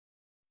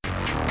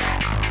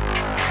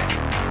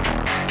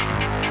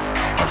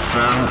I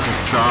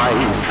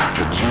fantasize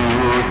that you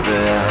were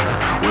there.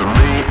 We'll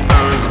meet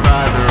us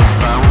by the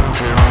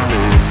fountain.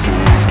 This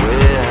is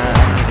where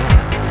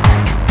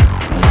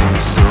you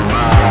stole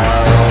my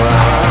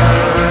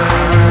heart.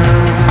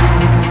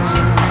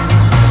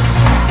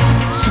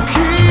 So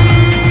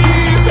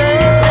keep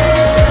it.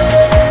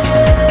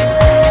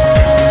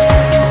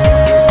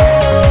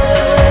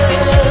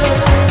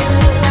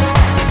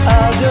 I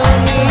don't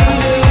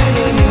need it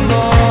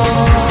anymore.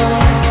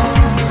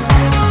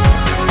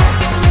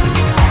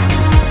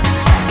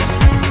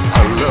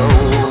 Hello,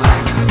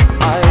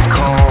 I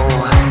call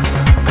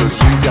 'cause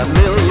you got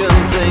million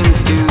things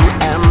to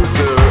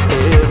answer.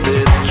 If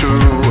it's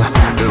true,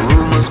 the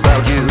rumors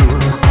about you,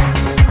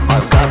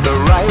 I've got the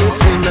right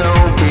to know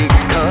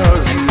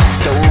because you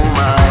stole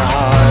my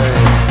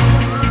heart.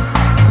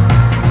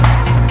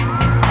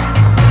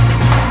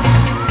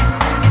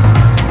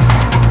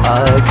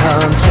 I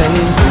can't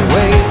change the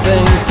way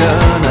things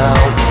turn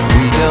out.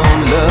 We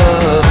don't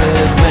love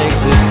it,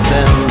 makes it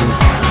sense.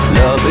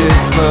 Love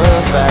is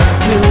perfect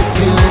till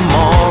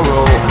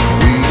tomorrow.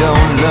 We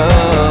don't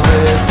love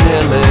it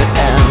till it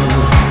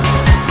ends.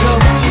 So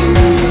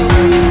believe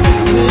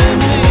in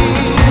me.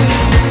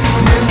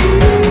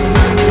 Believe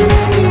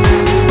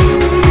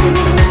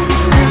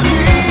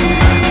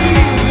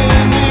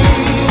in me.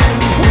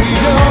 We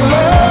don't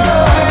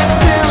love it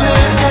till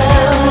it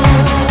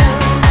ends.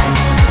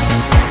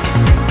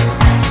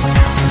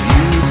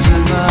 You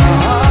took my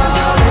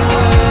heart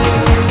away,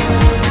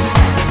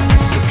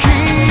 so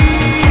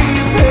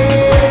keep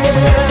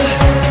it.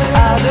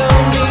 I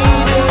don't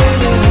need it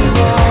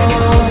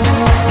anymore.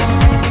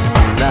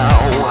 Now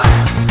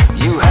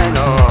you hang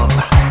up.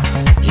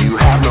 You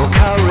have no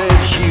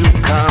courage. You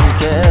can't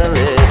tell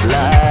it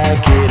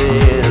like it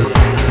is.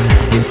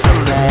 It's a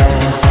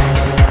mess,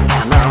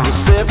 and I'm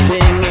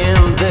sitting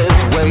in this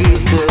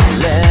wasted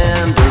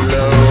land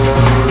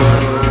alone,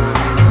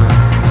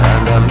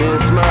 and I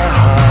miss my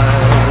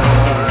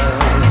heart.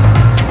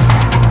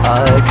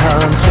 I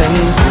can't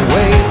change the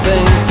way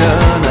things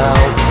turn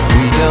out.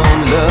 We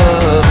don't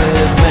love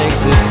it,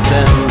 makes it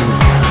sense.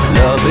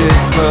 Love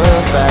is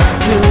perfect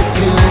till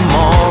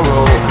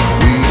tomorrow.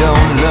 We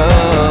don't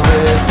love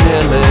it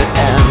till it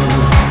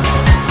ends.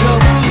 So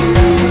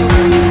believe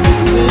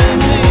in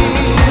me.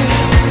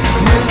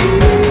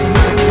 Believe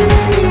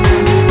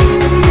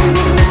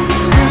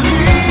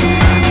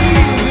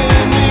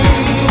in me.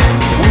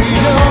 We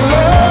don't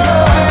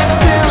love it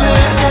till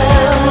it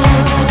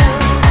ends.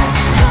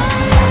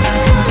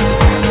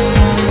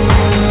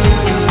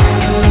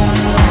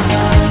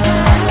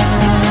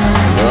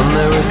 A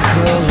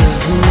miracle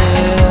is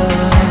near.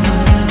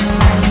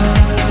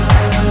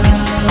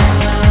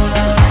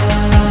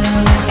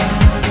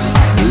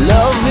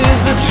 Love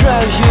is a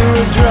treasure,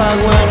 a drug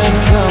when it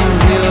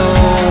comes your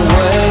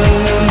way.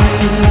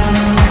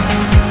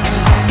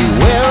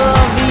 Beware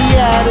of the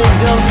addict,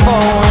 don't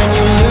fall when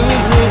you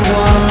lose it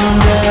one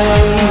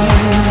day.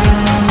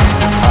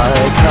 I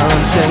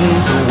can't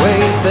change the way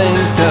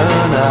things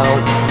turn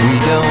out. We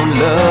don't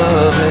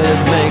love it,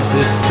 makes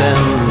it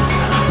sense.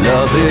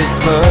 Love is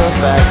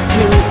perfect